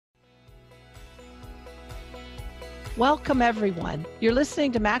Welcome, everyone. You're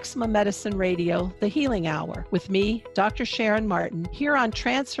listening to Maximum Medicine Radio, The Healing Hour, with me, Dr. Sharon Martin, here on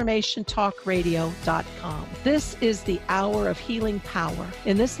TransformationTalkRadio.com. This is the hour of healing power.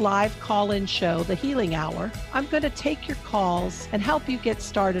 In this live call-in show, The Healing Hour, I'm going to take your calls and help you get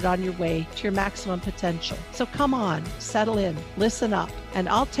started on your way to your maximum potential. So come on, settle in, listen up, and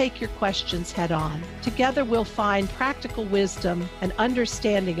I'll take your questions head on. Together, we'll find practical wisdom and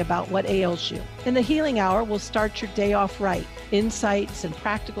understanding about what ails you. In the Healing Hour, we'll start your day off right. Insights and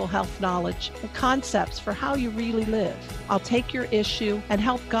practical health knowledge and concepts for how you really live. I'll take your issue and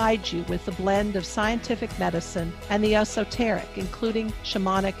help guide you with the blend of scientific medicine and the esoteric, including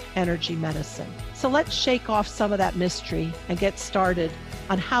shamanic energy medicine. So let's shake off some of that mystery and get started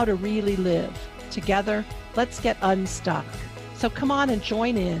on how to really live. Together, let's get unstuck. So come on and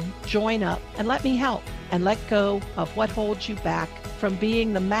join in, join up, and let me help and let go of what holds you back from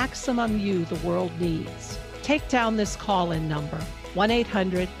being the maximum you the world needs. Take down this call-in number,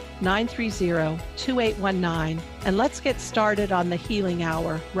 1-800-930-2819, and let's get started on the Healing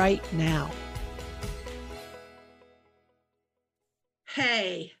Hour right now.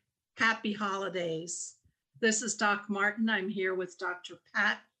 Hey, happy holidays. This is Doc Martin. I'm here with Dr.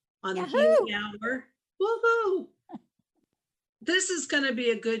 Pat on the Healing Hour. Woohoo! This is going to be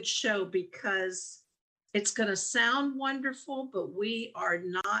a good show because it's going to sound wonderful, but we are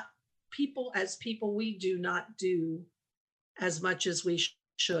not people, we do not do as much as we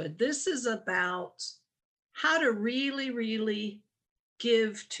should. This is about how to really, really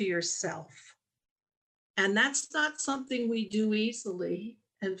give to yourself. And that's not something we do easily.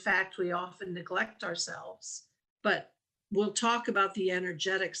 In fact, we often neglect ourselves, but we'll talk about the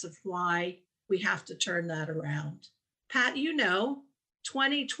energetics of why we have to turn that around. Pat,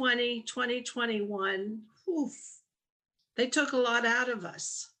 2020, 2021, they took a lot out of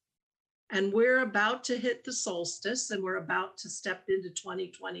us. And we're about to hit the solstice and we're about to step into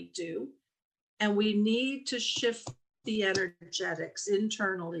 2022. And we need to shift the energetics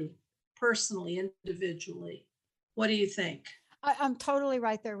internally, personally, individually. What do you think? I'm totally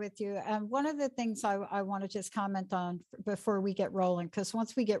right there with you. And one of the things I want to just comment on before we get rolling, because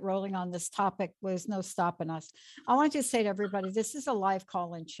once we get rolling on this topic, there's no stopping us. I want to just say to everybody, this is a live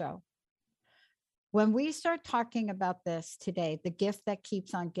call-in show. When we start talking about this today, the gift that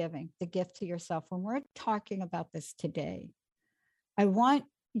keeps on giving, the gift to yourself, when we're talking about this today, I want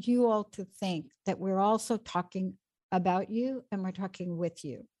you all to think that we're also talking about you and we're talking with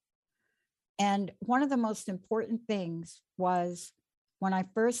you. And one of the most important things was when I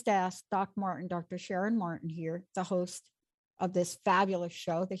first asked Doc Martin, Dr. Sharon Martin here, the host of this fabulous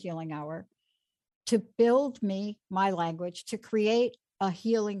show, The Healing Hour, to build me my language, to create a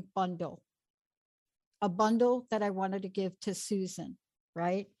healing bundle, a bundle that I wanted to give to Susan,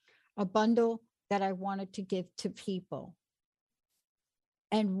 right? A bundle that I wanted to give to people.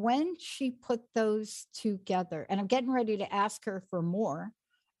 And when she put those together, and I'm getting ready to ask her for more,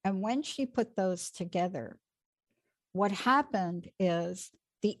 and when she put those together, what happened is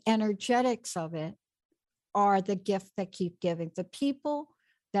the energetics of it are the gift that keep giving. The people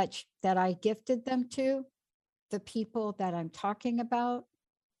that I gifted them to, the people that I'm talking about,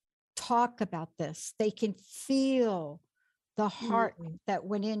 talk about this. They can feel the heart that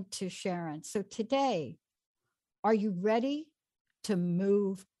went into Sharon. So today, are you ready to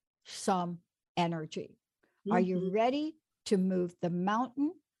move some energy? Are you ready to move the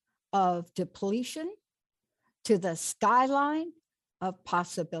mountain of depletion to the skyline of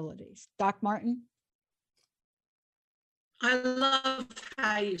possibilities? Doc Martin? I love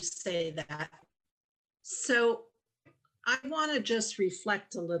how you say that. So I want to just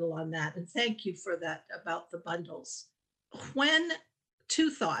reflect a little on that. And thank you for that about the bundles. Two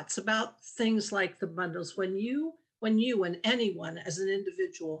thoughts about things like the bundles. When anyone as an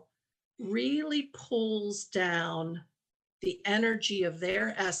individual really pulls down the energy of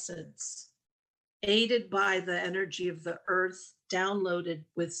their essence, aided by the energy of the earth, downloaded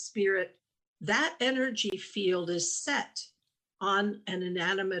with spirit, that energy field is set on an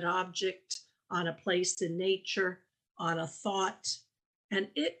inanimate object, on a place in nature, on a thought, and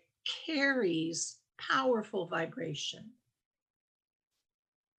it carries powerful vibration.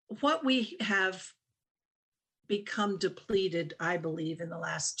 What we have become depleted, I believe, in the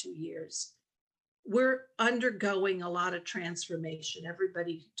last 2 years, we're undergoing a lot of transformation.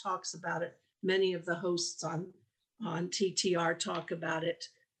 Everybody talks about it. Many of the hosts on TTR talk about it.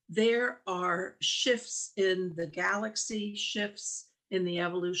 There are shifts in the galaxy, shifts in the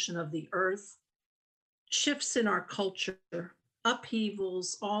evolution of the earth, shifts in our culture,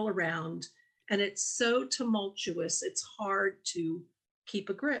 upheavals all around. And it's so tumultuous, it's hard to keep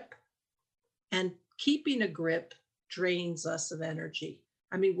a grip. And keeping a grip drains us of energy.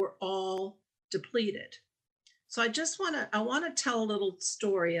 I mean, we're all depleted. So I want to tell a little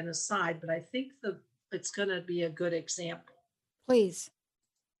story and aside, but I think it's going to be a good example. Please.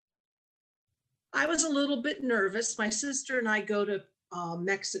 I was a little bit nervous. My sister and I go to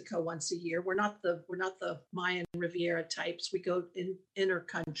Mexico once a year. We're not the Mayan Riviera types. We go in inner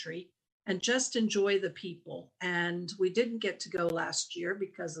country and just enjoy the people. And we didn't get to go last year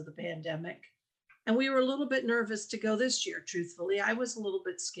because of the pandemic. And we were a little bit nervous to go this year, truthfully. I was a little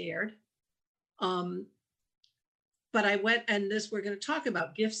bit scared. But I went, and we're going to talk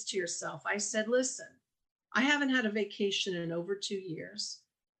about gifts to yourself. I said, listen, I haven't had a vacation in over 2 years.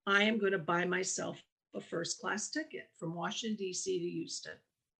 I am going to buy myself a first class ticket from Washington, D.C. to Houston.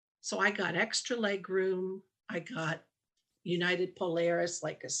 So I got extra leg room. I got United Polaris,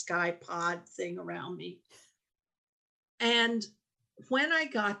 like a sky pod thing around me. And when I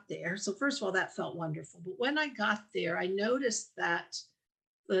got there, so first of all, that felt wonderful. But when I got there, I noticed that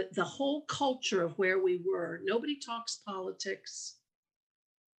the whole culture of where we were, nobody talks politics.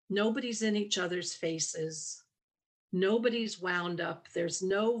 Nobody's in each other's faces. Nobody's wound up. There's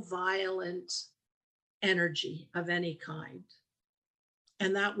no violent energy of any kind.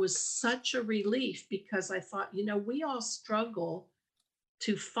 And that was such a relief, because I thought, we all struggle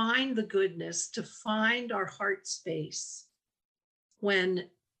to find the goodness, to find our heart space, when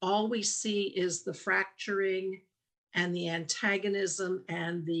all we see is the fracturing and the antagonism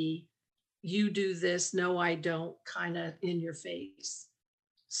and the you do this, no, I don't, kind of in your face.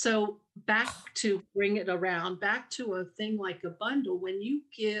 So back to bring it around, back to a thing like a bundle, when you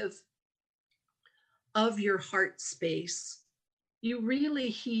give of your heart space, you really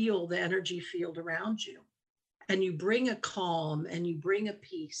heal the energy field around you, and you bring a calm and you bring a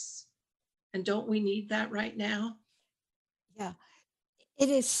peace. And don't we need that right now? Yeah, it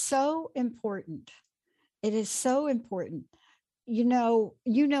is so important. It is so important. You know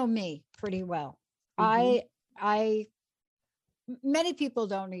me pretty well. Mm-hmm. Many people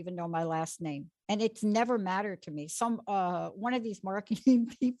don't even know my last name, and it's never mattered to me. One of these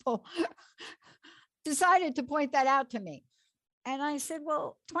marketing people decided to point that out to me. And I said,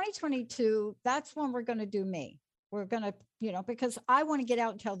 well, 2022, that's when we're going to do me. We're going to, because I want to get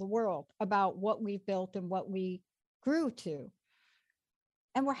out and tell the world about what we built and what we grew to.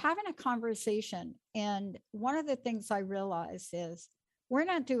 And we're having a conversation. And one of the things I realized is we're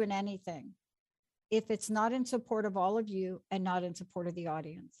not doing anything if it's not in support of all of you and not in support of the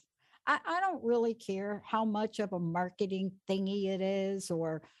audience. I don't really care how much of a marketing thingy it is,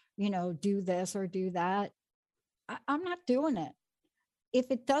 or, do this or do that. I'm not doing it.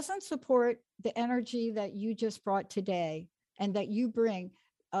 If it doesn't support the energy that you just brought today and that you bring,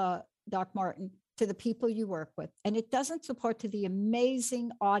 Doc Martin, to the people you work with, and it doesn't support to the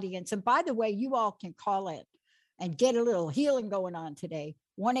amazing audience. And by the way, you all can call in and get a little healing going on today.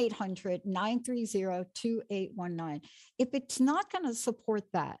 1-800-930-2819. If it's not going to support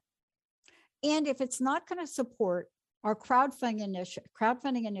that, and if it's not going to support our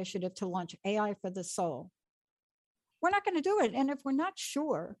crowdfunding initiative to launch AI for the Soul, we're not going to do it. And if we're not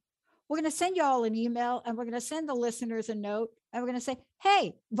sure, we're going to send you all an email, and we're going to send the listeners a note, and we're going to say,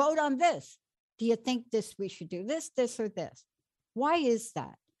 hey, vote on this. Do you think we should do this, or this? Why is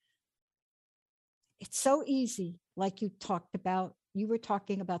that? It's so easy, like you were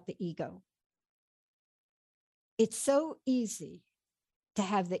talking about the ego. It's so easy to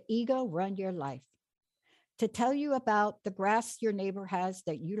have the ego run your life, to tell you about the grass your neighbor has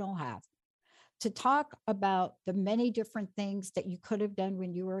that you don't have, to talk about the many different things that you could have done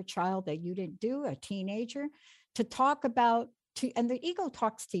when you were a child that you didn't do, a teenager, to talk about, and the ego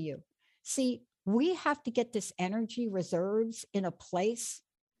talks to you. See, we have to get this energy reserves in a place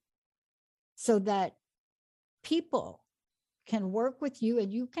so that people can work with you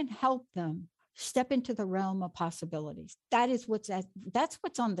and you can help them step into the realm of possibilities. That's what's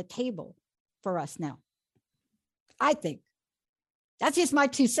on the table for us now. I think that's just my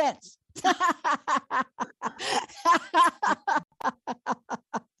 2 cents.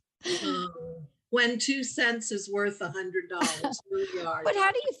 When 2 cents is worth $100, really are. But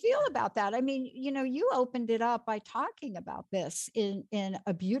how do you feel about that? I mean, you opened it up by talking about this in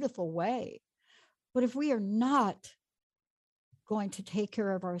a beautiful way. But if we are not going to take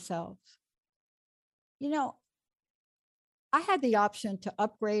care of ourselves, I had the option to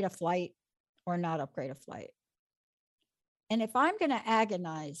upgrade a flight or not upgrade a flight. And if I'm going to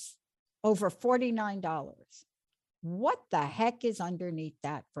agonize over $49, what the heck is underneath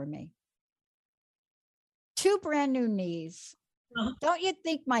that for me? 2 brand new knees. Uh-huh. Don't you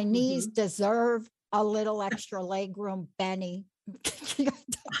think my knees deserve a little extra leg room, Benny?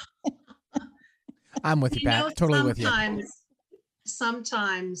 I'm with you, Pat. Totally with you.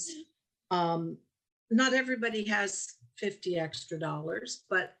 Sometimes, not everybody has $50 extra,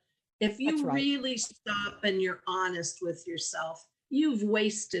 but if you really stop and you're honest with yourself, you've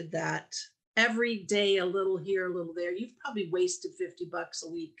wasted that every day, a little here, a little there. You've probably wasted $50 a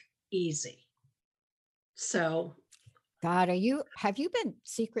week, easy. So, God, have you been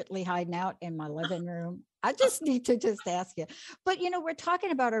secretly hiding out in my living room? I just need to just ask you. But, we're talking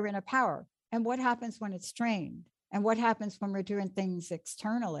about our inner power and what happens when it's strained and what happens when we're doing things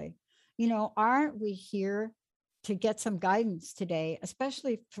externally. Aren't we here to get some guidance today,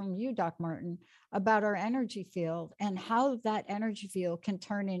 especially from you, Doc Martin, about our energy field and how that energy field can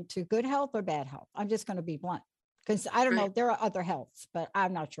turn into good health or bad health? I'm just going to be blunt because I don't know. There are other healths, but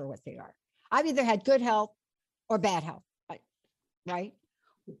I'm not sure what they are. I've either had good health or bad health, right?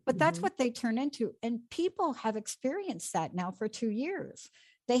 But that's what they turn into. And people have experienced that now for 2 years.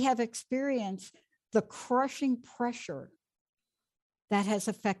 They have experienced the crushing pressure that has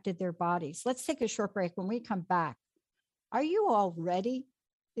affected their bodies. Let's take a short break. When we come back, are you all ready?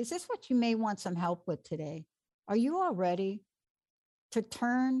 Is this what you may want some help with today? Are you all ready to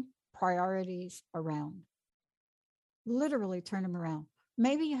turn priorities around? Literally turn them around.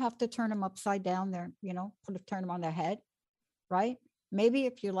 Maybe you have to turn them upside down there, turn them on their head, right? Maybe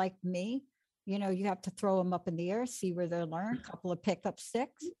if you're like me, you have to throw them up in the air, see where they learn, a couple of pickup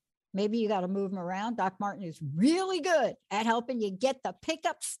sticks. Maybe you got to move them around. Doc Martin is really good at helping you get the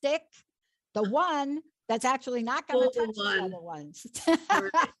pickup stick, the one that's actually not going to touch the other ones.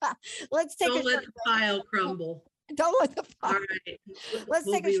 Let's take Don't let the pile crumble. Don't let the pile. All right.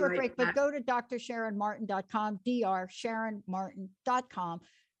 Let's take a short break, but go to drsharonmartin.com, drsharonmartin.com.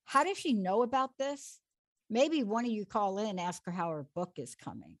 How does she know about this? Maybe one of you call in, ask her how her book is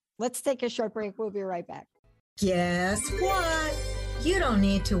coming. Let's take a short break. We'll be right back. Guess what? You don't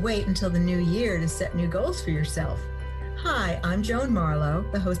need to wait until the new year to set new goals for yourself. Hi, I'm Joan Marlowe,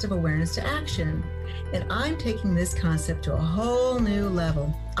 the host of Awareness to Action, and I'm taking this concept to a whole new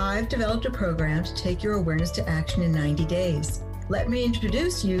level. I've developed a program to take your awareness to action in 90 days. Let me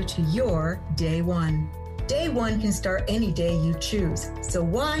introduce you to your Day One. Day One can start any day you choose, so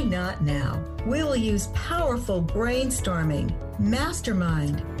why not now? We will use powerful brainstorming,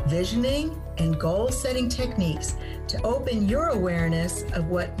 mastermind, visioning, and goal-setting techniques to open your awareness of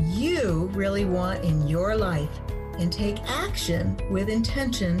what you really want in your life and take action with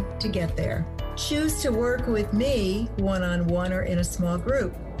intention to get there. Choose to work with me one-on-one or in a small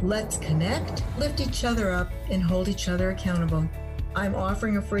group. Let's connect, lift each other up, and hold each other accountable. I'm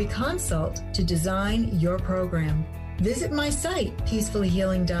offering a free consult to design your program. Visit my site,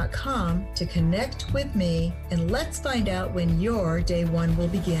 peacefulhealing.com, to connect with me, and let's find out when your Day One will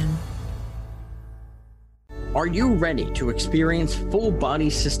begin. Are you ready to experience full body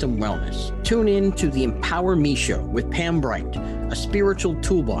system wellness? Tune in to the Empower Me Show with Pam Bright, a spiritual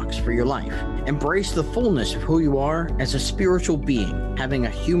toolbox for your life. Embrace the fullness of who you are as a spiritual being having a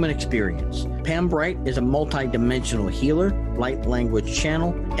human experience. Pam Bright is a multidimensional healer, light language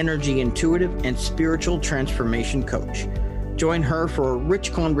channel, energy intuitive, and spiritual transformation coach. Join her for a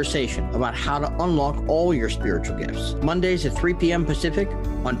rich conversation about how to unlock all your spiritual gifts. Mondays at 3 p.m. Pacific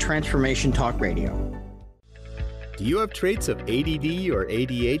on Transformation Talk Radio. Do you have traits of ADD or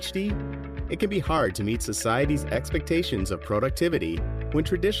ADHD? It can be hard to meet society's expectations of productivity when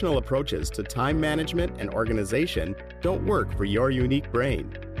traditional approaches to time management and organization don't work for your unique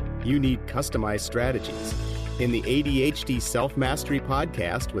brain. You need customized strategies. In the ADHD Self-Mastery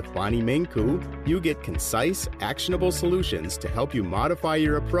Podcast with Bonnie Minku, you get concise, actionable solutions to help you modify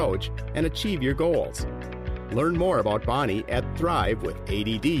your approach and achieve your goals. Learn more about Bonnie at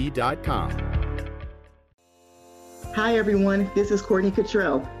thrivewithadd.com. Hi, everyone. This is Courtney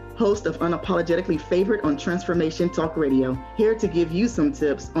Cottrell, host of Unapologetically Favored on Transformation Talk Radio, here to give you some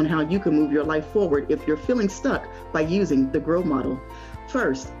tips on how you can move your life forward if you're feeling stuck by using the GROW model.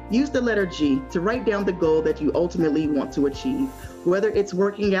 First, use the letter G to write down the goal that you ultimately want to achieve, whether it's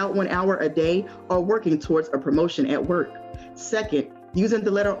working out 1 hour a day or working towards a promotion at work. Second, using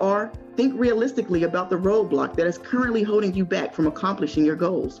the letter R, think realistically about the roadblock that is currently holding you back from accomplishing your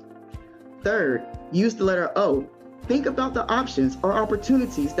goals. Third, use the letter O. Think about the options or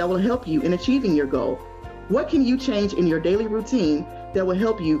opportunities that will help you in achieving your goal. What can you change in your daily routine that will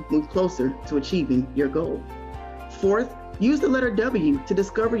help you move closer to achieving your goal? Fourth, use the letter W to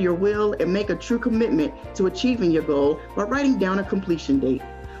discover your will and make a true commitment to achieving your goal by writing down a completion date.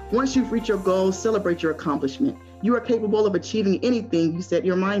 Once you've reached your goal, celebrate your accomplishment. You are capable of achieving anything you set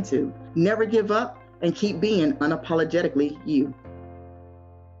your mind to. Never give up and keep being unapologetically you.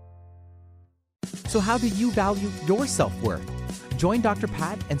 So how do you value your self-worth? Join Dr.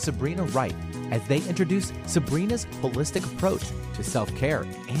 Pat and Sabrina Wright as they introduce Sabrina's holistic approach to self-care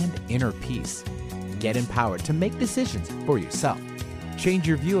and inner peace. Get empowered to make decisions for yourself. Change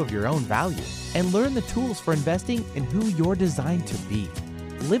your view of your own value and learn the tools for investing in who you're designed to be.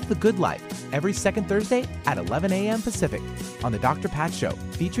 Live the Good Life every second Thursday at 11 a.m. Pacific on The Dr. Pat Show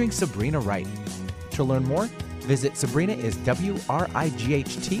featuring Sabrina Wright. To learn more, visit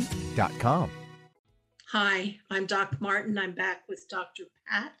SabrinaIsWright.com. Hi, I'm Doc Martin. I'm back with Dr.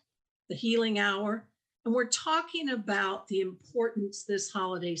 Pat, the Healing Hour, and we're talking about the importance this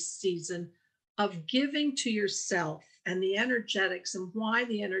holiday season of giving to yourself and the energetics and why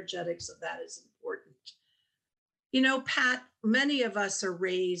the energetics of that is important. You know, Pat, many of us are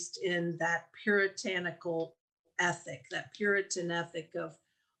raised in that puritanical ethic, that Puritan ethic of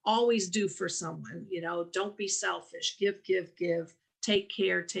always do for someone, you know, don't be selfish, give, give, give, take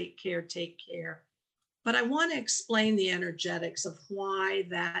care, take care, take care. But I want to explain the energetics of why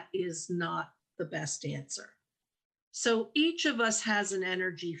that is not the best answer. So each of us has an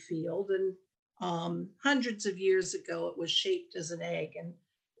energy field, and hundreds of years ago, it was shaped as an egg. And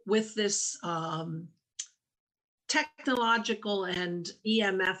with this technological and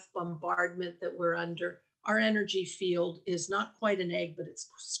EMF bombardment that we're under, our energy field is not quite an egg, but it's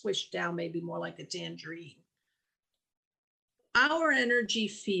squished down, maybe more like a tangerine. Our energy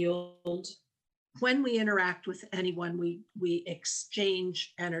field, when we interact with anyone, we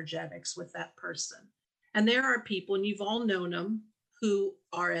exchange energetics with that person. And there are people, and you've all known them, who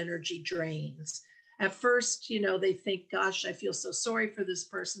are energy drains. At first, you know, they think, gosh, I feel so sorry for this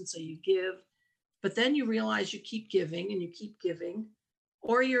person, so you give. But then you realize you keep giving and you keep giving.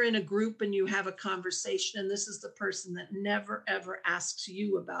 Or you're in a group and you have a conversation, and this is the person that never, ever asks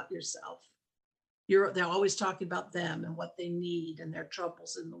you about yourself. They're always talking about them and what they need and their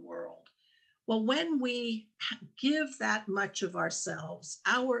troubles in the world. Well, when we give that much of ourselves,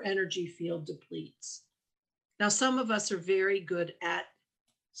 our energy field depletes. Now, some of us are very good at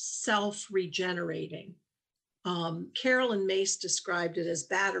self-regenerating. Carolyn Mace described it as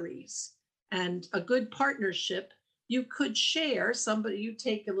batteries, and a good partnership, you could share somebody, you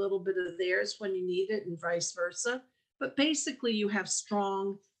take a little bit of theirs when you need it and vice versa, but basically you have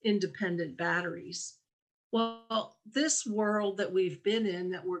strong, independent batteries. Well, this world that we've been in,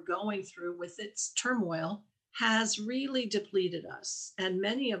 that we're going through with its turmoil, has really depleted us. And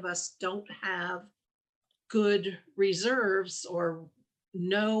many of us don't have good reserves or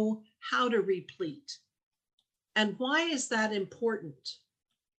know how to replete. And why is that important?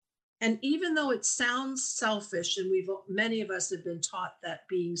 And even though it sounds selfish, and many of us have been taught that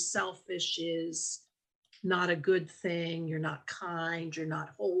being selfish is not a good thing, you're not kind, you're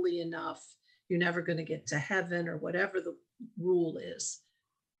not holy enough, you're never going to get to heaven, or whatever the rule is.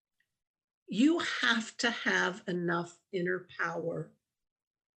 You have to have enough inner power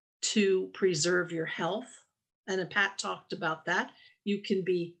to preserve your health. And Pat talked about that. You can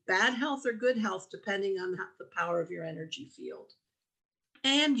be bad health or good health, depending on the power of your energy field.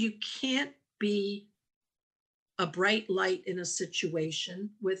 And you can't be a bright light in a situation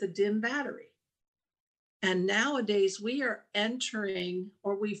with a dim battery. And nowadays we are entering,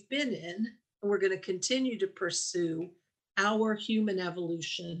 or we've been in, and we're going to continue to pursue our human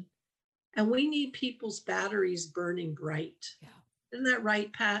evolution. And we need people's batteries burning bright. Yeah. Isn't that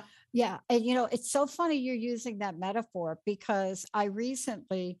right, Pat? Yeah. And, you know, it's so funny you're using that metaphor, because I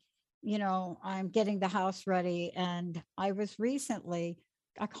recently, you know, I'm getting the house ready, and I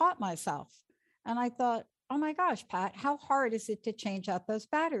caught myself and I thought, oh my gosh, Pat, how hard is it to change out those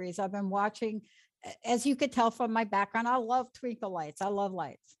batteries? I've been watching, as you could tell from my background, I love twinkle lights. I love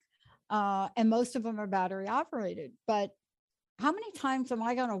lights. And most of them are battery operated. But how many times am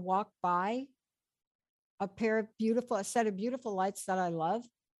I going to walk by a set of beautiful lights that I love,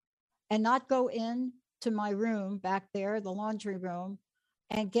 and not go in to my room back there, the laundry room,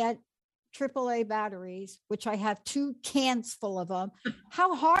 and get AAA batteries, which I have 2 cans full of them?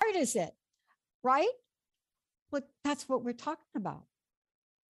 How hard is it? Right? But that's what we're talking about.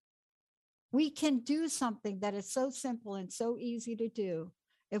 We can do something that is so simple and so easy to do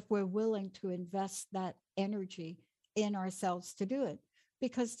if we're willing to invest that energy in ourselves to do it.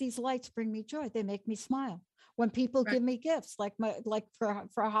 Because these lights bring me joy. They make me smile. When people give me gifts, like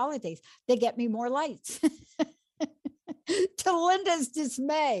for holidays, they get me more lights. To Linda's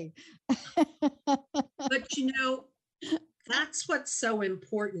dismay. But you know, that's what's so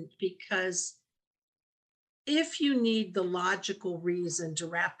important, because if you need the logical reason to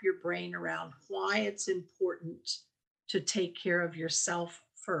wrap your brain around why it's important to take care of yourself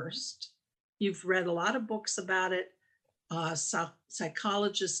first, you've read a lot of books about it.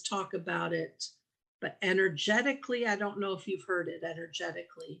 Psychologists talk about it. But energetically, I don't know if you've heard it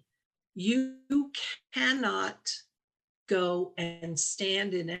energetically, you cannot go and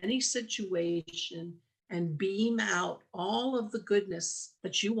stand in any situation and beam out all of the goodness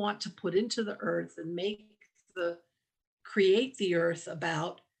that you want to put into the earth and create the earth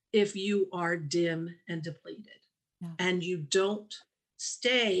about if you are dim and depleted. Yeah. And you don't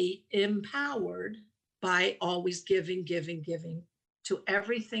stay empowered by always giving to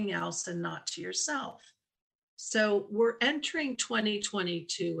everything else and not to yourself. So we're entering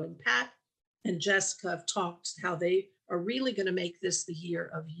 2022, and Pat and Jessica have talked how they are really going to make this the year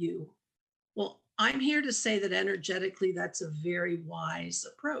of you. Well, I'm here to say that energetically, that's a very wise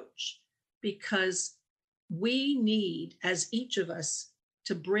approach, because we need, as each of us,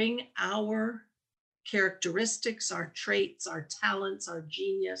 to bring our characteristics, our traits, our talents, our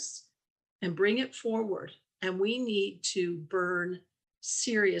genius, and bring it forward. And we need to burn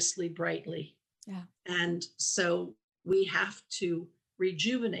seriously brightly. Yeah. And so we have to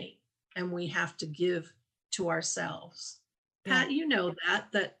rejuvenate, and we have to give to ourselves. Yeah. Pat, you know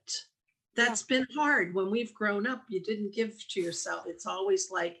that's been hard. When we've grown up, you didn't give to yourself. It's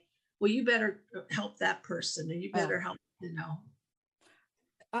always like, well, you better help that person, or you better help,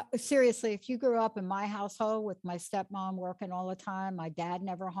 seriously, if you grew up in my household with my stepmom working all the time, my dad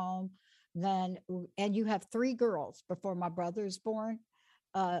never home, and you have 3 girls before my brother's born,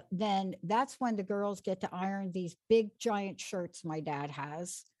 then that's when the girls get to iron these big giant shirts my dad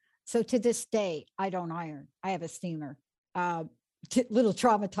has. So to this day, I don't iron. I have a steamer. Little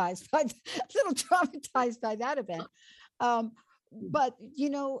traumatized by that event. But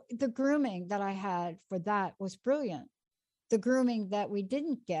the grooming that I had for that was brilliant. The grooming that we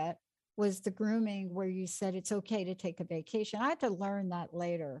didn't get was the grooming where you said it's okay to take a vacation. I had to learn that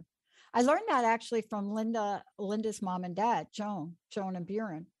later. I learned that actually from Linda's mom and dad, Joan and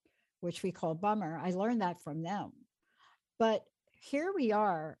Buren, which we call Bummer. I learned that from them. But here we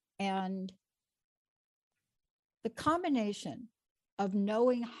are, and the combination of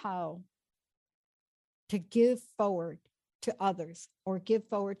knowing how to give forward to others or give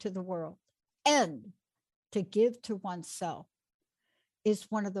forward to the world and to give to oneself is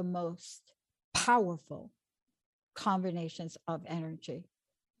one of the most powerful combinations of energy,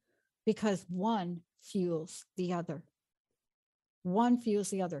 because one fuels the other.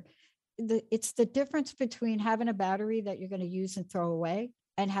 It's the difference between having a battery that you're going to use and throw away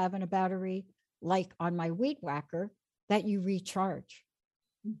and having a battery like on my weed whacker that you recharge.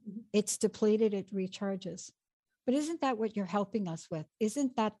 Mm-hmm. It's depleted, it recharges. But isn't that what you're helping us with?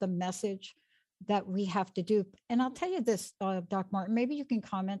 Isn't that the message that we have to do? And I'll tell you this, Doc Martin, maybe you can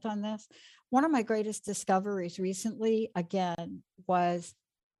comment on this. One of my greatest discoveries recently, again, was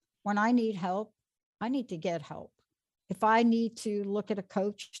when I need help, I need to get help. If I need to look at a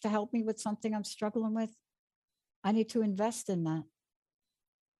coach to help me with something I'm struggling with, I need to invest in that.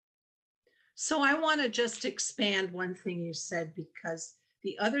 So I want to just expand one thing you said, because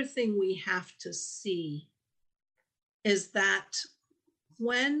the other thing we have to see is that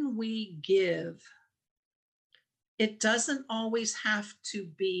when we give, it doesn't always have to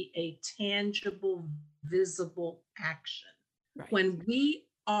be a tangible, visible action. Right. When we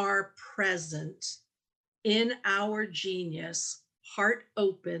are present in our genius, heart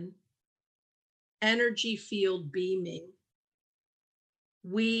open, energy field beaming,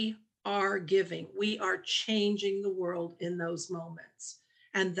 we are giving, we are changing the world in those moments.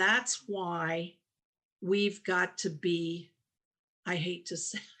 And that's why we've got to be, I hate to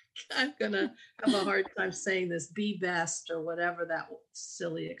say, I'm going to have a hard time saying this, be best, or whatever that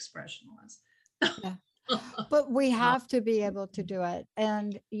silly expression was. Yeah. But we have to be able to do it.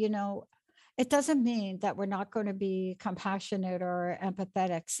 And, it doesn't mean that we're not going to be compassionate or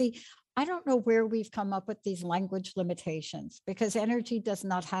empathetic. See, I don't know where we've come up with these language limitations, because energy does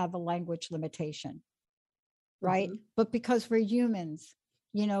not have a language limitation, right? Mm-hmm. But because we're humans,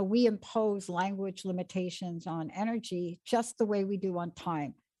 we impose language limitations on energy just the way we do on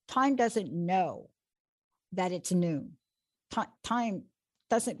time. Time doesn't know that it's noon. Time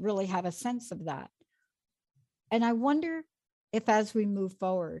doesn't really have a sense of that. And I wonder if, as we move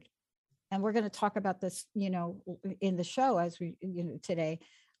forward, and we're going to talk about this, in the show as we, today,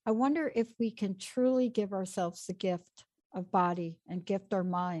 I wonder if we can truly give ourselves the gift of body and gift our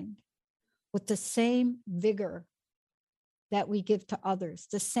mind with the same vigor that we give to others,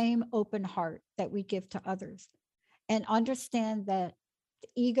 the same open heart that we give to others, and understand that the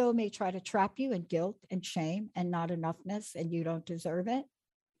ego may try to trap you in guilt and shame and not enoughness, and you don't deserve it.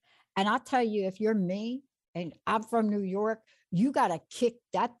 And I'll tell you, if you're me and I'm from New York, you got to kick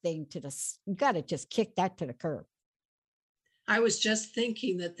that thing you got to just kick that to the curb. I was just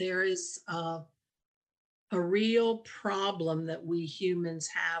thinking that there is a real problem that we humans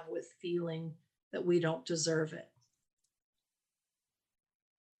have with feeling that we don't deserve it.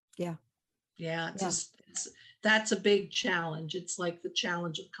 Yeah. Yeah. That's a big challenge. It's like the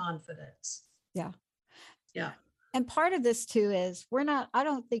challenge of confidence. Yeah. Yeah. And part of this too is I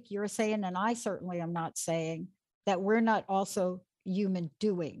don't think you're saying, and I certainly am not saying that we're not also human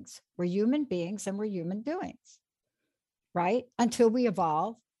doings. We're human beings and we're human doings, right? Until we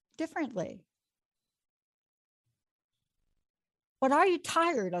evolve differently. But are you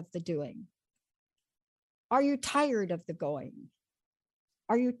tired of the doing? Are you tired of the going?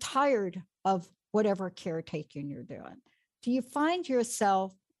 Are you tired of whatever caretaking you're doing? Do you find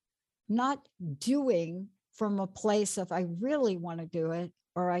yourself not doing from a place of, I really want to do it,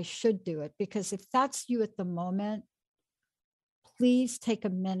 or I should do it? Because if that's you at the moment, please take a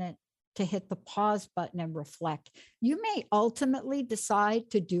minute to hit the pause button and reflect. You may ultimately decide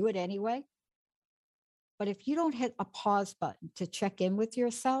to do it anyway, but if you don't hit a pause button to check in with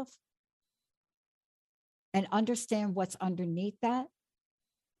yourself and understand what's underneath that,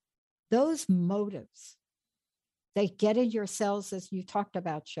 those motives, they get in your cells, as you talked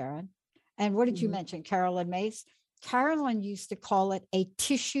about, Sharon. And what did you mention, Carolyn Mace? Carolyn used to call it a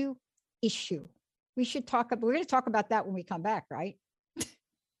tissue issue. We're going to talk about that when we come back, right?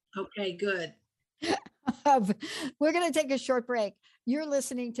 Okay, good. We're going to take a short break. You're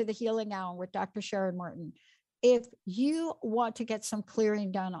listening to The Healing Hour with Dr. Sharon Martin. If you want to get some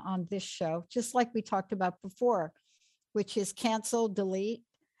clearing done on this show, just like we talked about before, which is cancel, delete,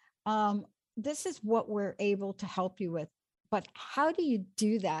 this is what we're able to help you with. But how do you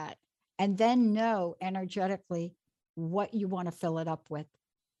do that and then know energetically what you want to fill it up with?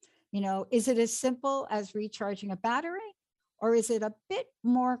 Is it as simple as recharging a battery, or is it a bit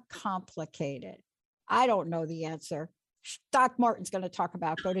more complicated? I don't know the answer. Doc Martin's going to talk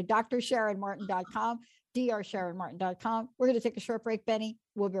about. Go to drsharonmartin.com, drsharonmartin.com. We're going to take a short break, Benny.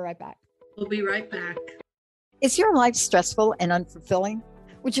 We'll be right back. We'll be right back. Is your life stressful and unfulfilling?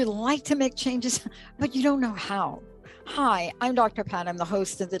 Would you like to make changes, but you don't know how? Hi, I'm Dr. Pat. I'm the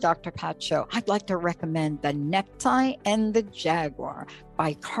host of the Dr. Pat Show. I'd like to recommend The Necktie and the Jaguar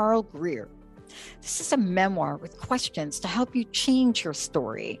by Carl Greer. This is a memoir with questions to help you change your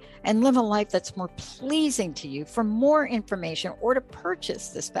story and live a life that's more pleasing to you. For more information or to purchase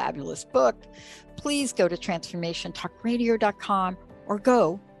this fabulous book, please go to transformationtalkradio.com or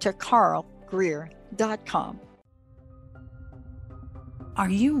go to carlgreer.com. Are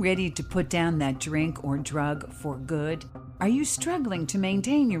you ready to put down that drink or drug for good? Are you struggling to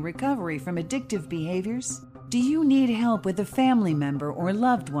maintain your recovery from addictive behaviors? Do you need help with a family member or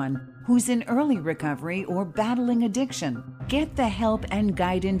loved one who's in early recovery or battling addiction? Get the help and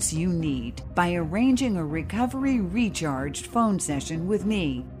guidance you need by arranging a Recovery Recharged phone session with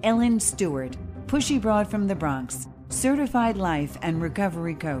me, Ellen Stewart, Pushy Broad from the Bronx, certified life and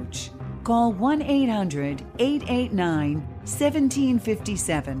recovery coach. Call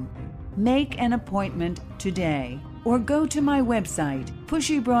 1-800-889-1757. Make an appointment today or go to my website,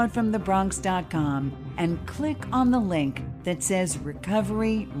 pushybroadfromthebronx.com, and click on the link that says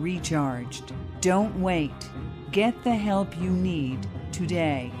Recovery Recharged. Don't wait. Get the help you need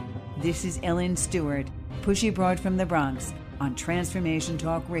today. This is Ellen Stewart, Pushy Broad from the Bronx, on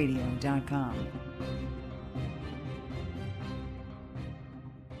TransformationTalkRadio.com.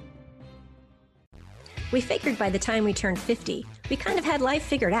 We figured by the time we turned 50, we kind of had life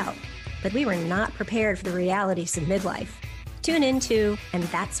figured out, but we were not prepared for the realities of midlife. Tune into And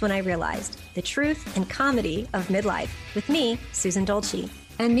That's When I Realized, the truth and comedy of midlife, with me, Susan Dolce.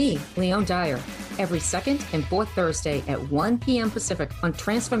 And me, Leon Dyer, every second and fourth Thursday at 1 p.m. Pacific on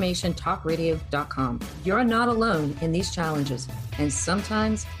TransformationTalkRadio.com. You're not alone in these challenges, and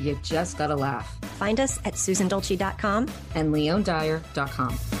sometimes you just gotta laugh. Find us at SusanDolce.com and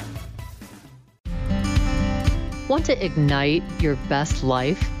LeonDyer.com. Want to ignite your best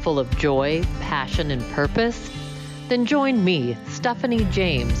life full of joy, passion, and purpose? Then join me, Stephanie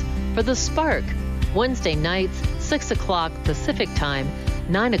James, for The Spark, Wednesday nights, 6 o'clock Pacific Time,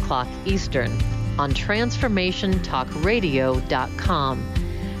 9 o'clock Eastern, on TransformationTalkRadio.com,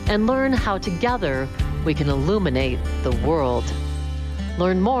 and learn how together we can illuminate the world.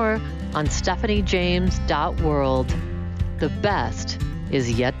 Learn more on stephaniejames.world. The best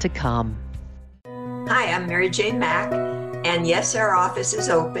is yet to come. Hi, I'm Mary Jane Mack, and yes, our office is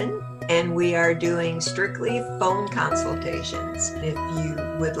open, and we are doing strictly phone consultations. If you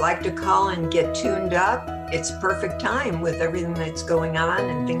would like to call and get tuned up, it's perfect time with everything that's going on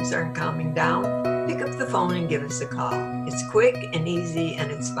and things aren't calming down. Pick up the phone and give us a call. It's quick and easy,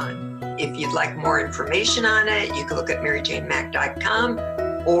 and it's fun. If you'd like more information on it, you can look at maryjanemack.com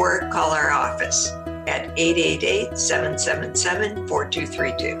or call our office. at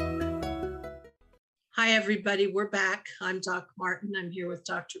 888-777-4232. Hi, everybody. We're back. I'm Doc Martin. I'm here with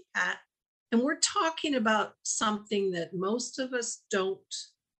Dr. Pat. And we're talking about something that most of us don't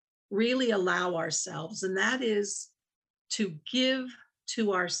really allow ourselves, and that is to give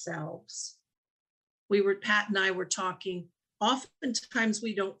to ourselves. Pat and I were talking, oftentimes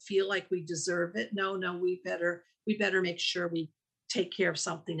we don't feel like we deserve it. No, we better make sure we take care of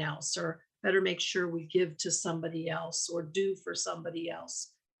something else, or better make sure we give to somebody else or do for somebody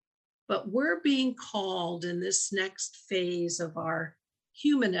else. But we're being called in this next phase of our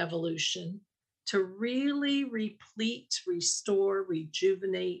human evolution to really replete, restore,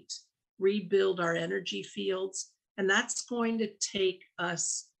 rejuvenate, rebuild our energy fields. And that's going to take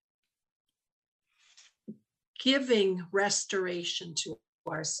us giving restoration to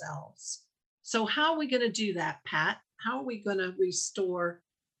ourselves. So how are we going to do that, Pat? How are we going to restore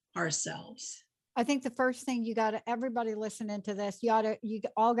ourselves? I think the first thing everybody listening to this, you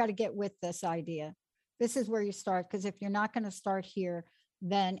all got to get with this idea. This is where you start, because if you're not going to start here,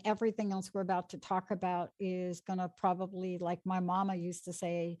 then everything else we're about to talk about is going to probably, like my mama used to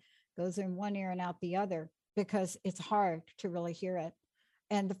say, goes in one ear and out the other, because it's hard to really hear it.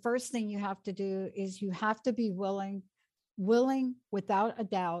 And the first thing you have to do is you have to be willing without a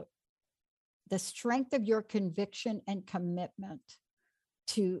doubt, the strength of your conviction and commitment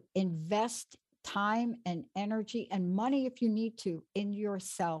to invest time and energy and money, if you need to, in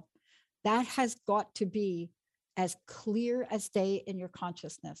yourself. That has got to be as clear as day in your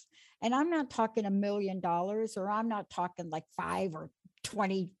consciousness. And I'm not talking $1 million, or I'm not talking like 5 or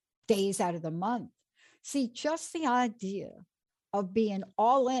 20 days out of the month. See, just the idea of being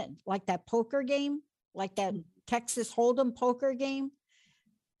all in, like that poker game, like that Texas Hold'em poker game,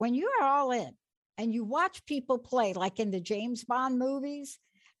 when you are all in and you watch people play, like in the James Bond movies,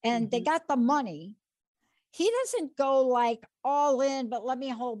 and they got the money, he doesn't go like all in, but let me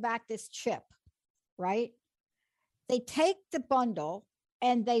hold back this chip, right? They take the bundle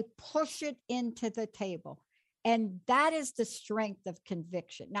and they push it into the table. And that is the strength of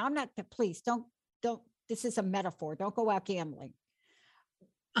conviction. Now, I'm not, please don't, this is a metaphor. Don't go out gambling.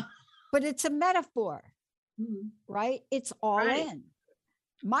 But it's a metaphor, right? It's all in.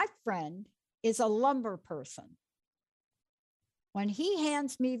 My friend is a lumber person. When he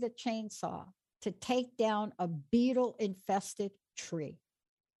hands me the chainsaw to take down a beetle-infested tree,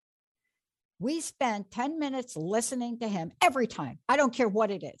 we spend 10 minutes listening to him every time. I don't care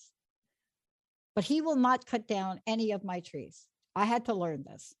what it is. But he will not cut down any of my trees. I had to learn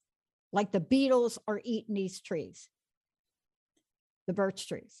this. Like the beetles are eating these trees, the birch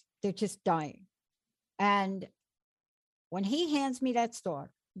trees. They're just dying. And when he hands me that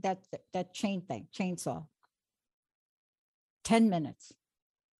chainsaw, 10 minutes.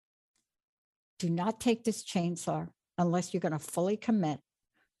 Do not take this chainsaw unless you're going to fully commit.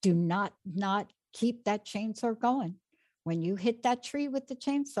 Do not keep that chainsaw going. When you hit that tree with the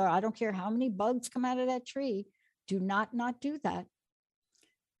chainsaw, I don't care how many bugs come out of that tree, do not do that.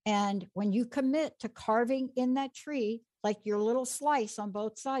 And when you commit to carving in that tree, like your little slice on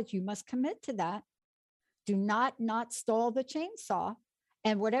both sides, you must commit to that. Do not stall the chainsaw.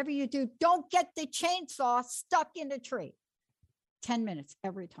 And whatever you do, don't get the chainsaw stuck in the tree. 10 minutes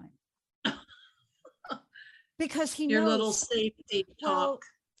every time. Because he knows. Your little safety talk. Well,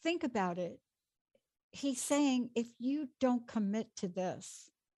 think about it. He's saying, if you don't commit to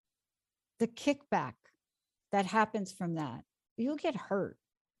this, the kickback that happens from that, you'll get hurt.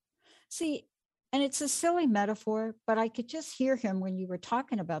 See, and it's a silly metaphor, but I could just hear him when you were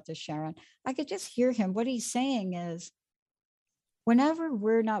talking about this, Sharon. I could just hear him. What he's saying is, whenever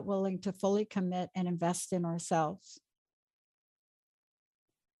we're not willing to fully commit and invest in ourselves,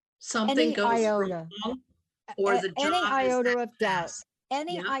 something goes iota, wrong, or the job any iota of doubt, fast.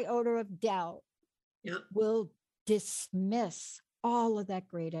 iota of doubt will dismiss all of that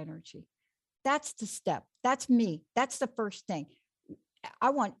great energy. That's the step. That's me. That's the first thing. I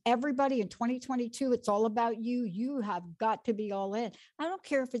want everybody in 2022. It's all about you. You have got to be all in. I don't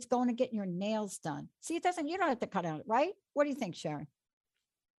care if it's going to get your nails done. See, you don't have to cut out, right? What do you think, Sharon?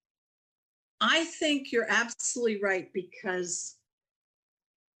 I think you're absolutely right, because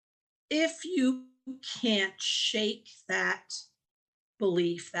if you can't shake that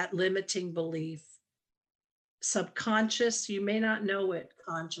belief, that limiting belief, subconscious, you may not know it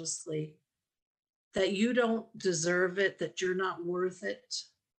consciously, that you don't deserve it, that you're not worth it,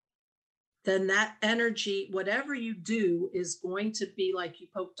 then that energy, whatever you do, is going to be like you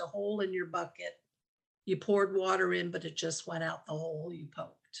poked a hole in your bucket. You poured water in, but it just went out the hole you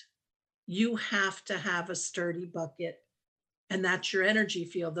poked. You have to have a sturdy bucket, and that's your energy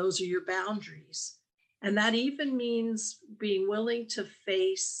field. Those are your boundaries. And that even means being willing to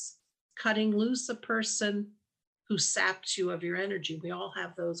face cutting loose a person who saps you of your energy. We all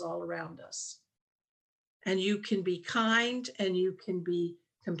have those all around us. And you can be kind and you can be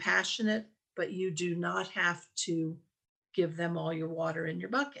compassionate, but you do not have to give them all your water in your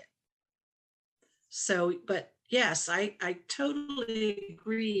bucket. So, but yes, I totally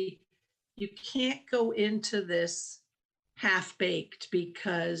agree. You can't go into this half-baked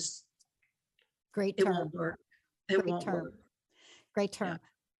because Great it term. won't work. It won't work. Great term.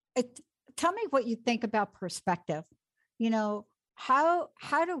 Tell me what you think about perspective. You know, how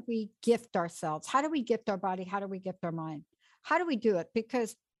do we gift ourselves? How do we gift our body? How do we gift our mind? How do we do it?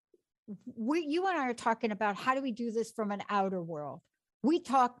 Because you and I are talking about how do we do this from an outer world. We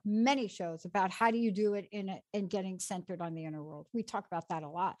talk many shows about how do you do it in getting centered on the inner world. We talk about that a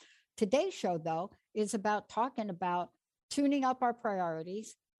lot. Today's show, though, is about talking about tuning up our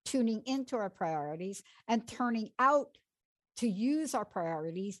priorities, tuning into our priorities, and turning out to use our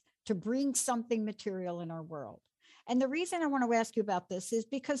priorities to bring something material in our world. And the reason I want to ask you about this is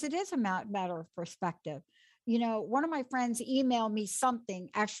because it is a matter of perspective. You know, one of my friends emailed me something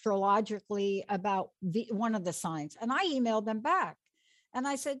astrologically about one of the signs, and I emailed them back. And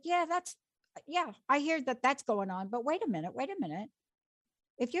I said, yeah, I hear that that's going on, but wait a minute.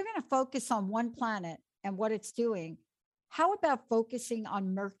 If you're going to focus on one planet and what it's doing, how about focusing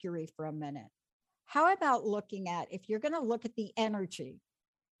on Mercury for a minute? How about looking at, if you're going to look at the energy,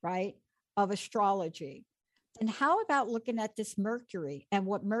 right, of astrology, then how about looking at this Mercury and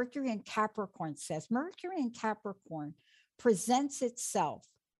what Mercury in Capricorn says? Mercury in Capricorn presents itself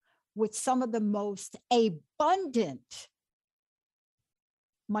with some of the most abundant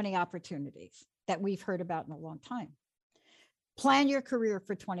money opportunities that we've heard about in a long time. Plan your career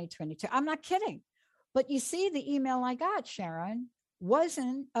for 2022. I'm not kidding. But you see, the email I got, Sharon,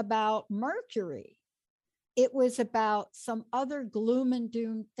 wasn't about Mercury. It was about some other gloom and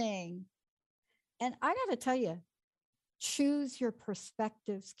doom thing. And I got to tell you, choose your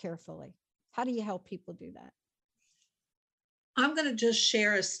perspectives carefully. How do you help people do that? I'm going to just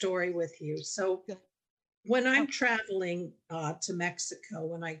share a story with you. So when I'm traveling to Mexico,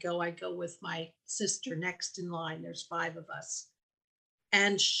 when I go with my sister next in line. There's 5 of us.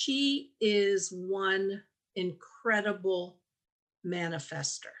 And she is one incredible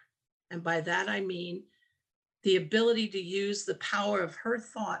manifester. And by that, I mean the ability to use the power of her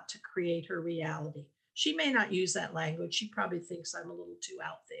thought to create her reality. She may not use that language. She probably thinks I'm a little too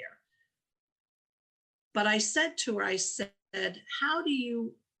out there. But I said to her, how do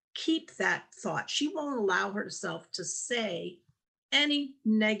you keep that thought? She won't allow herself to say any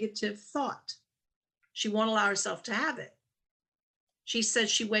negative thought. She won't allow herself to have it. She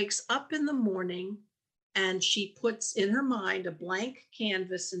says she wakes up in the morning and she puts in her mind a blank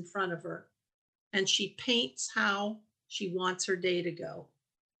canvas in front of her and she paints how she wants her day to go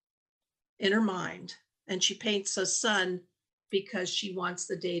in her mind. And she paints a sun because she wants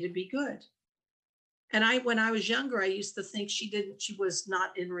the day to be good. And when I was younger, I used to think she was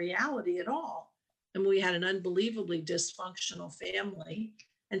not in reality at all. And we had an unbelievably dysfunctional family.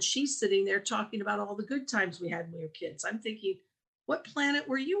 And she's sitting there talking about all the good times we had when we were kids. I'm thinking, what planet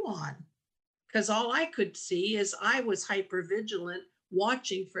were you on? Because all I could see is I was hypervigilant,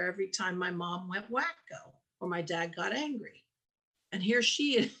 watching for every time my mom went wacko or my dad got angry. And here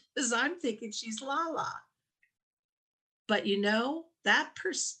she is, I'm thinking she's la-la. But you know, that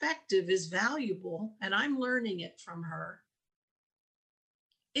perspective is valuable, and I'm learning it from her.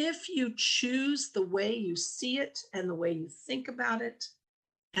 If you choose the way you see it and the way you think about it,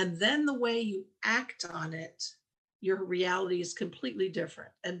 and then the way you act on it, your reality is completely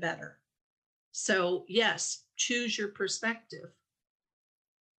different and better. So yes, choose your perspective.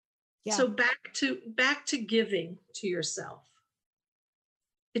 Yeah. So back to giving to yourself.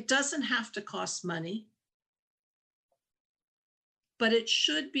 It doesn't have to cost money, but it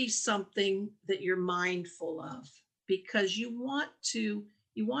should be something that you're mindful of, because you want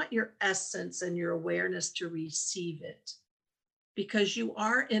your essence and your awareness to receive it, because you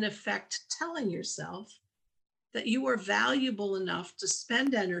are in effect telling yourself that you are valuable enough to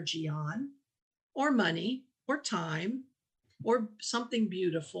spend energy on, or money, or time, or something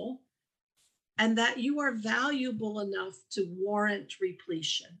beautiful, and that you are valuable enough to warrant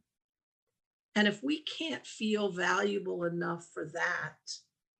repletion. And if we can't feel valuable enough for that,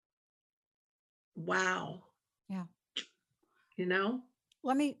 wow. Yeah. You know?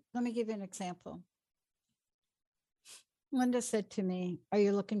 Let me give you an example. Linda said to me, are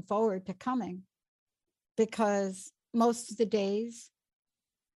you looking forward to coming? Because most of the days,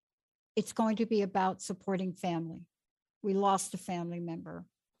 it's going to be about supporting family. We lost a family member.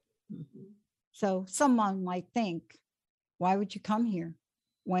 Mm-hmm. So someone might think, why would you come here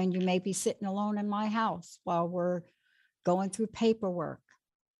when you may be sitting alone in my house while we're going through paperwork?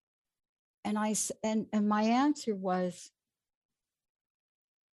 And my answer was,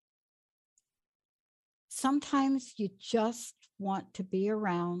 sometimes you just want to be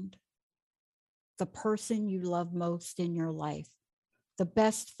around the person you love most in your life, the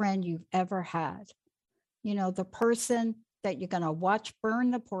best friend you've ever had, the person that you're going to watch burn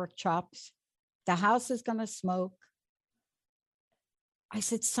the pork chops, the house is going to smoke. I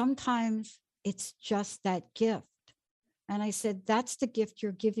said, sometimes it's just that gift. And I said, that's the gift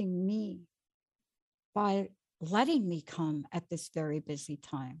you're giving me by letting me come at this very busy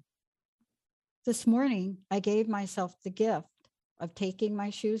time. This morning, I gave myself the gift of taking my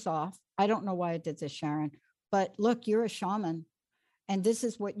shoes off. I don't know why I did this, Sharon, but look, you're a shaman, and this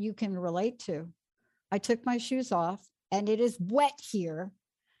is what you can relate to. I took my shoes off, and it is wet here,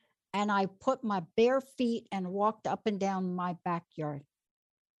 and I put my bare feet and walked up and down my backyard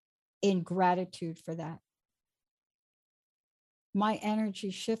in gratitude for that. My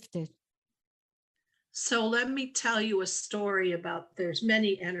energy shifted. So let me tell you a story about, there's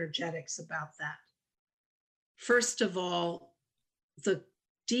many energetics about that. First of all, the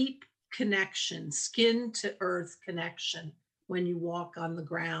deep connection, skin to earth connection when you walk on the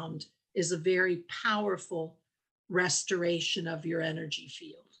ground is a very powerful restoration of your energy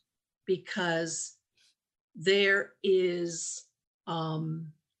field, because there is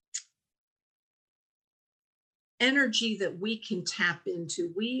energy that we can tap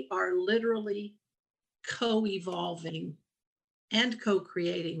into. We are literally co-evolving and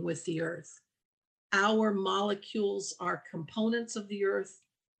co-creating with the earth. Our molecules are components of the earth.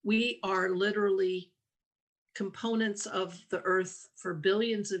 We are literally components of the earth for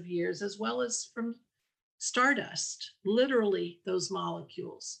billions of years, as well as from stardust, literally those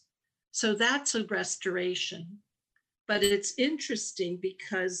molecules. So that's a restoration. But it's interesting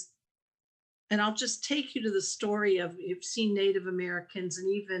because, and I'll just take you to the story of, you've seen Native Americans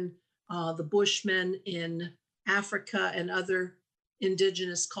and even the Bushmen in Africa and other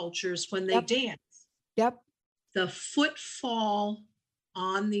indigenous cultures when they dance. Yep. The footfall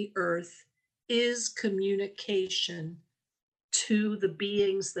on the earth is communication to the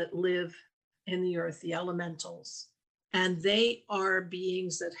beings that live in the earth, the elementals. And they are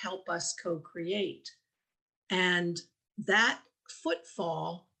beings that help us co-create. And that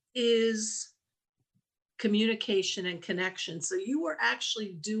footfall is communication and connection. So you were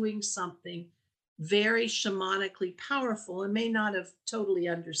actually doing something very shamanically powerful and may not have totally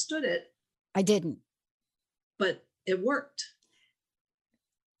understood it. I didn't. But it worked.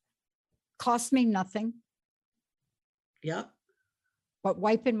 Cost me nothing. Yep. But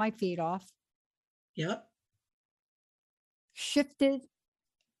wiping my feet off. Yep. Shifted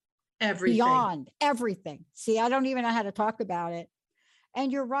everything. Beyond everything. See, I don't even know how to talk about it.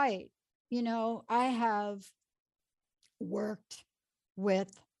 And you're right. I have worked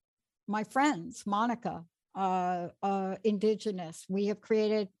with my friends, Monica, Indigenous. We have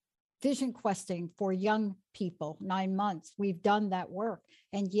created vision questing for young people, 9 months. We've done that work.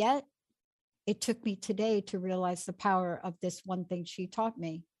 And yet it took me today to realize the power of this one thing she taught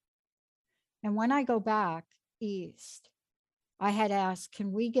me. And when I go back east, I had asked,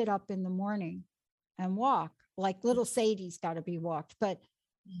 can we get up in the morning and walk? Like little Sadie's got to be walked. But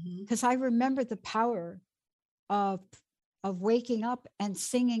because I remember the power of waking up and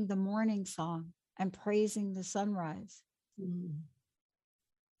singing the morning song and praising the sunrise.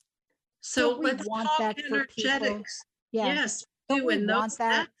 So let's talk energetics. Yeah. Yes, don't we want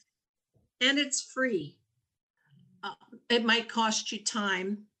that? And it's free. It might cost you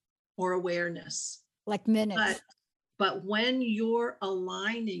time or awareness. Like minutes. But when you're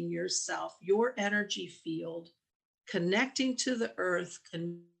aligning yourself, your energy field, connecting to the earth,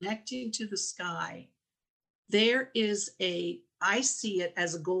 connecting to the sky, there is I see it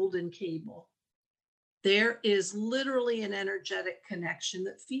as a golden cable. There is literally an energetic connection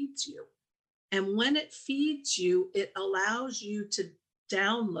that feeds you. And when it feeds you, it allows you to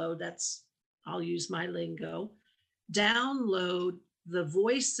download, I'll use my lingo, download the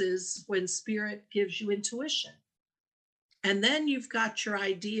voices when spirit gives you intuition. And then you've got your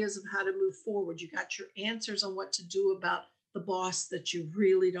ideas of how to move forward. You got your answers on what to do about the boss that you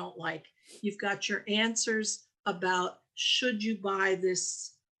really don't like. You've got your answers about should you buy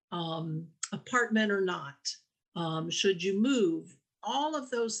this apartment or not? Should you move? All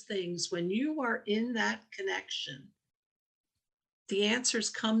of those things, when you are in that connection, the answers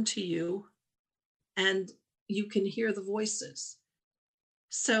come to you and you can hear the voices.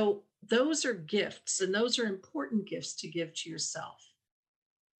 So those are gifts, and those are important gifts to give to yourself.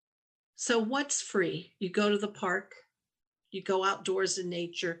 So what's free? You go to the park, you go outdoors in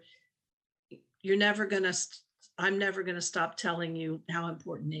nature. You're never going to, I'm never going to stop telling you how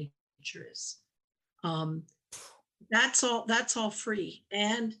important nature is. That's all free.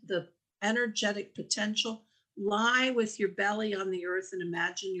 And the energetic potential, lie with your belly on the earth and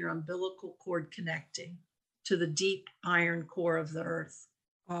imagine your umbilical cord connecting to the deep iron core of the earth.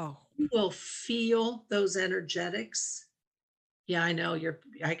 Oh, You will feel those energetics. Yeah, I know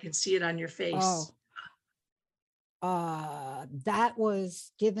I can see it on your face. That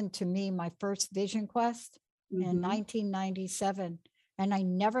was given to me, my first vision quest in 1997. And I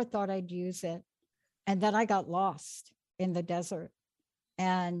never thought I'd use it. And then I got lost in the desert.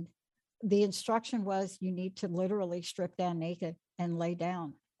 And the instruction was you need to literally strip down naked and lay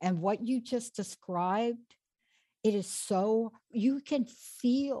down. And what you just described, it is so, you can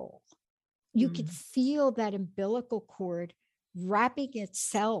feel that umbilical cord wrapping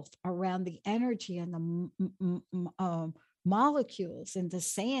itself around the energy and the molecules in the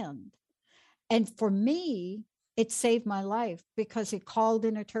sand. And for me, it saved my life because it called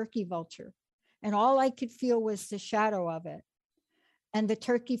in a turkey vulture. And all I could feel was the shadow of it. And the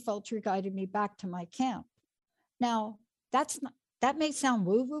turkey vulture guided me back to my camp. Now, that may sound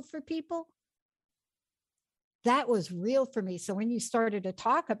woo-woo for people. That was real for me. So when you started to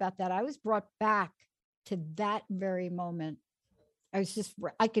talk about that, I was brought back to that very moment.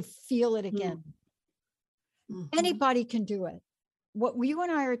 I could feel it again. Mm-hmm. Anybody can do it. What you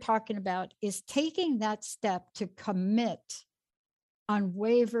and I are talking about is taking that step to commit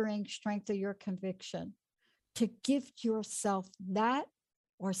unwavering strength of your conviction, to gift yourself that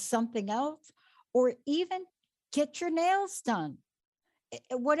or something else, or even get your nails done.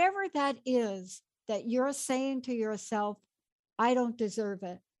 Whatever that is that you're saying to yourself, I don't deserve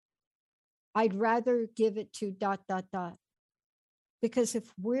it. I'd rather give it to ... Because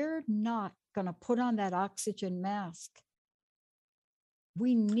if we're not going to put on that oxygen mask,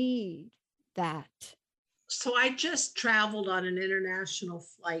 we need that. So I just traveled on an international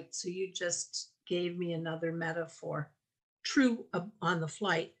flight. So you just gave me another metaphor. True on the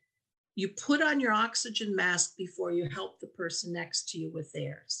flight. You put on your oxygen mask before you help the person next to you with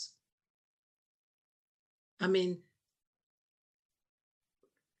theirs. I mean,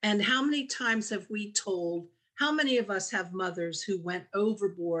 and how many times have we told, how many of us have mothers who went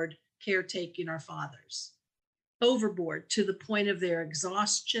overboard caretaking our fathers? Overboard to the point of their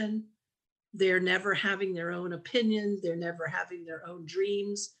exhaustion. They're never having their own opinion. They're never having their own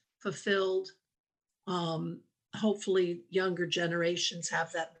dreams fulfilled. Hopefully younger generations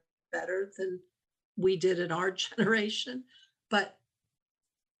have that better than we did in our generation. But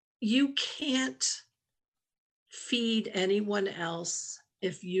you can't feed anyone else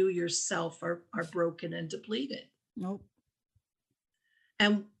if you yourself are broken and depleted. Nope.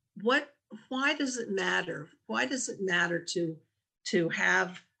 And why does it matter? Why does it matter to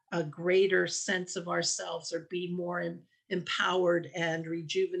have a greater sense of ourselves or be more empowered and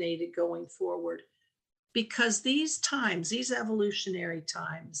rejuvenated going forward? Because these times, these evolutionary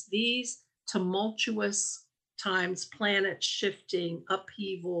times, these tumultuous times, planets shifting,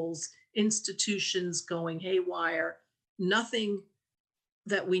 upheavals, institutions going haywire, nothing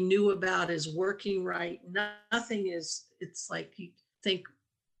that we knew about is working right. Nothing is, it's like you think,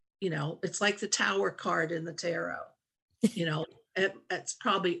 it's like the Tower card in the tarot. It's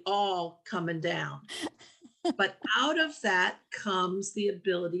probably all coming down. But out of that comes the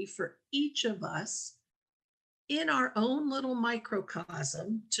ability for each of us in our own little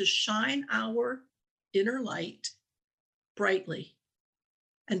microcosm to shine our inner light brightly.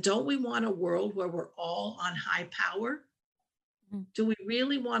 And don't we want a world where we're all on high power? Do we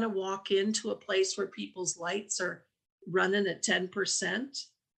really want to walk into a place where people's lights are running at 10%?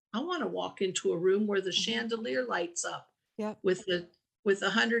 I want to walk into a room where the chandelier lights up with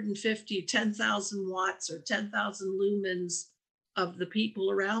 150, 10,000 watts or 10,000 lumens of the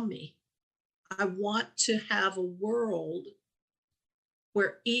people around me. I want to have a world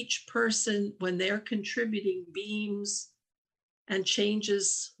where each person, when they're contributing, beams and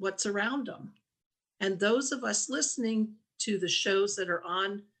changes what's around them. And those of us listening to the shows that are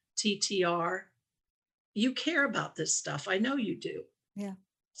on TTR, you care about this stuff. I know you do. Yeah.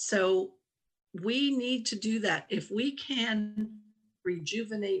 So we need to do that. If we can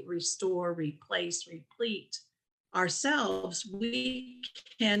rejuvenate, restore, replace, replete ourselves, we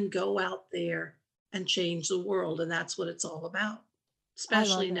can go out there and change the world. And that's what it's all about,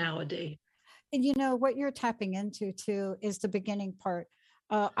 especially nowadays. And what you're tapping into too is the beginning part.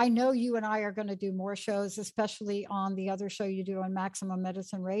 I know you and I are going to do more shows, especially on the other show you do on Maximum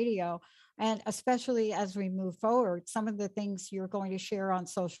Medicine Radio. And especially as we move forward, some of the things you're going to share on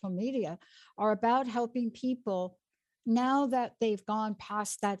social media are about helping people now that they've gone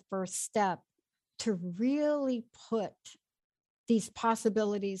past that first step to really put these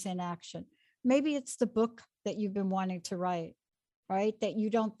possibilities in action. Maybe it's the book that you've been wanting to write, right? That you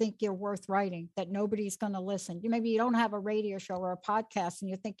don't think you're worth writing, that nobody's going to listen. Maybe you don't have a radio show or a podcast and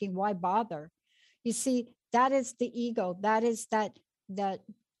you're thinking, why bother? You see, that is the ego. That is that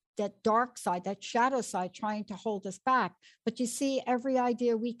dark side, that shadow side trying to hold us back. But you see, every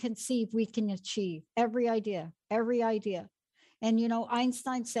idea we conceive, we can achieve. Every idea. And, you know,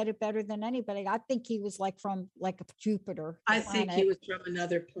 Einstein said it better than anybody. I think he was from Jupiter. I think he was from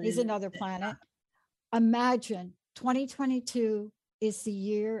another planet. He's another planet. Imagine 2022 is the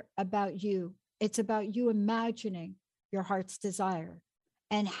year about you. It's about you imagining your heart's desire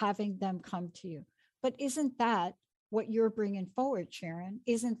and having them come to you. But isn't that what you're bringing forward, Sharon?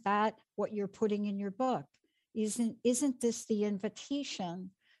 Isn't that what you're putting in your book? Isn't this the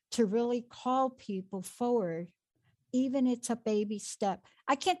invitation to really call people forward? Even it's a baby step.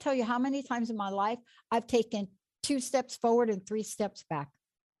 I can't tell you how many times in my life I've taken 2 steps forward and 3 steps back.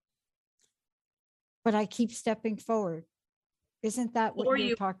 But I keep stepping forward. Isn't that what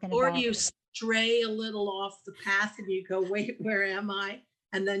you're talking about? Or you stray a little off the path and you go, wait, where am I?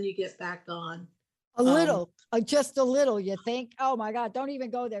 And then you get back on. A little, just a little, you think, oh my God, don't even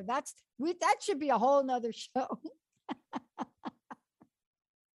go there. That should be a whole nother show.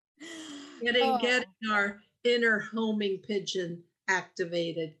 Getting our inner homing pigeon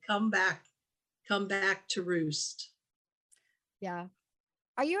activated. Come back to roost. Yeah.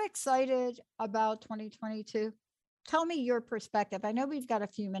 Are you excited about 2022? Tell me your perspective. I know we've got a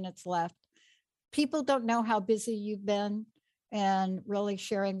few minutes left. People don't know how busy you've been and really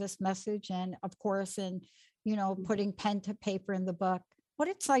sharing this message. And of course, putting pen to paper in the book. What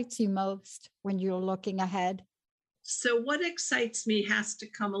excites you most when you're looking ahead? So what excites me has to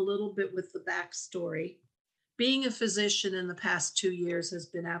come a little bit with the backstory. Being a physician in the past 2 years has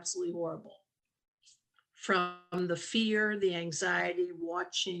been absolutely horrible. From the fear, the anxiety,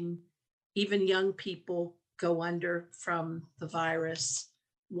 watching even young people go under from the virus,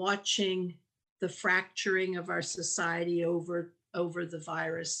 watching the fracturing of our society over the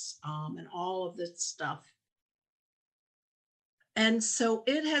virus, and all of this stuff. And so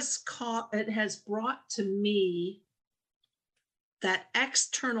it has brought to me that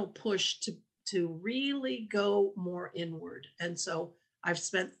external push to really go more inward. And so I've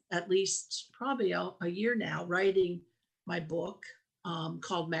spent at least probably a year now writing my book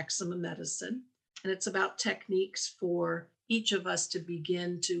called Maximum Medicine. And it's about techniques for each of us to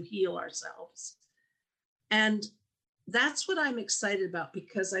begin to heal ourselves. And that's what I'm excited about,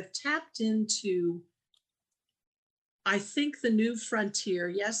 because I've tapped into, I think, the new frontier.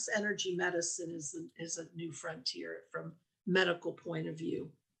 Yes, energy medicine is a new frontier from medical point of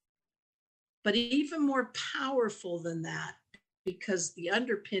view. But even more powerful than that, because the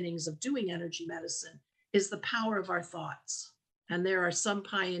underpinnings of doing energy medicine is the power of our thoughts. And there are some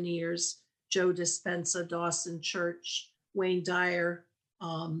pioneers, Joe Dispenza, Dawson Church, Wayne Dyer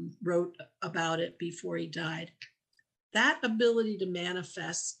wrote about it before he died. That ability to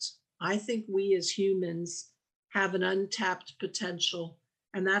manifest, I think we as humans have an untapped potential.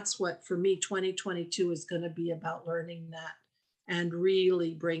 And that's what, for me, 2022 is going to be about, learning that and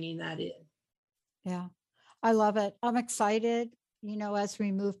really bringing that in. Yeah, I love it. I'm excited, as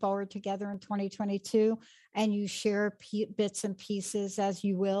we move forward together in 2022 and you share bits and pieces as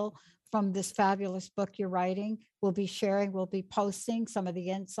you will from this fabulous book you're writing. We'll be sharing, we'll be posting some of the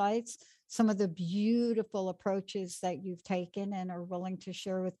insights, some of the beautiful approaches that you've taken and are willing to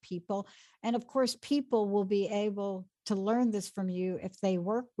share with people. And of course, people will be able to learn this from you if they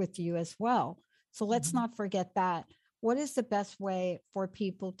work with you as well. So let's not forget that. What is the best way for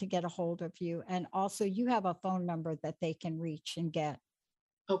people to get a hold of you? And also, you have a phone number that they can reach and get.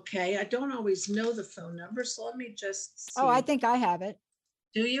 Okay, I don't always know the phone number, so let me just see. Oh, I think I have it.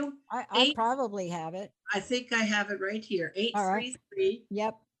 Do you? I probably have it. I think I have it right here. 833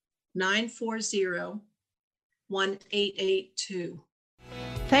 Yep. 940-1882.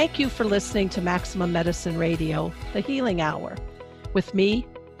 Thank you for listening to Maximum Medicine Radio, the Healing Hour, with me,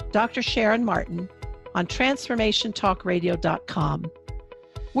 Dr. Sharon Martin, on TransformationTalkRadio.com.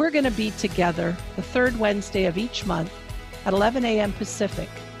 We're going to be together the third Wednesday of each month at 11 a.m. Pacific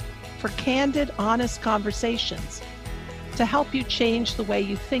for candid, honest conversations to help you change the way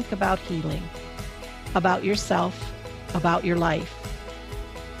you think about healing, about yourself, about your life.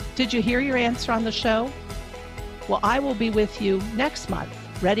 Did you hear your answer on the show? Well, I will be with you next month,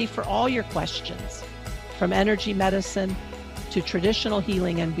 ready for all your questions, from energy medicine to traditional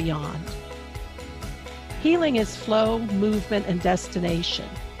healing and beyond. Healing is flow, movement, and destination.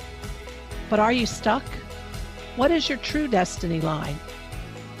 But are you stuck? What is your true destiny line?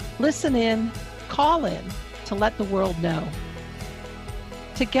 Listen in, call in to let the world know.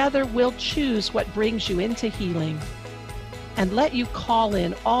 Together, we'll choose what brings you into healing and let you call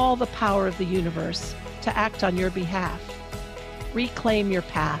in all the power of the universe to act on your behalf. Reclaim your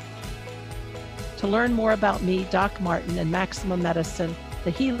path. To learn more about me, Doc Martin, and Maximum Medicine, the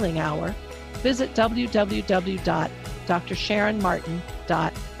Healing Hour, visit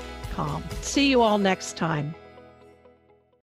www.drsharonmartin.com. See you all next time.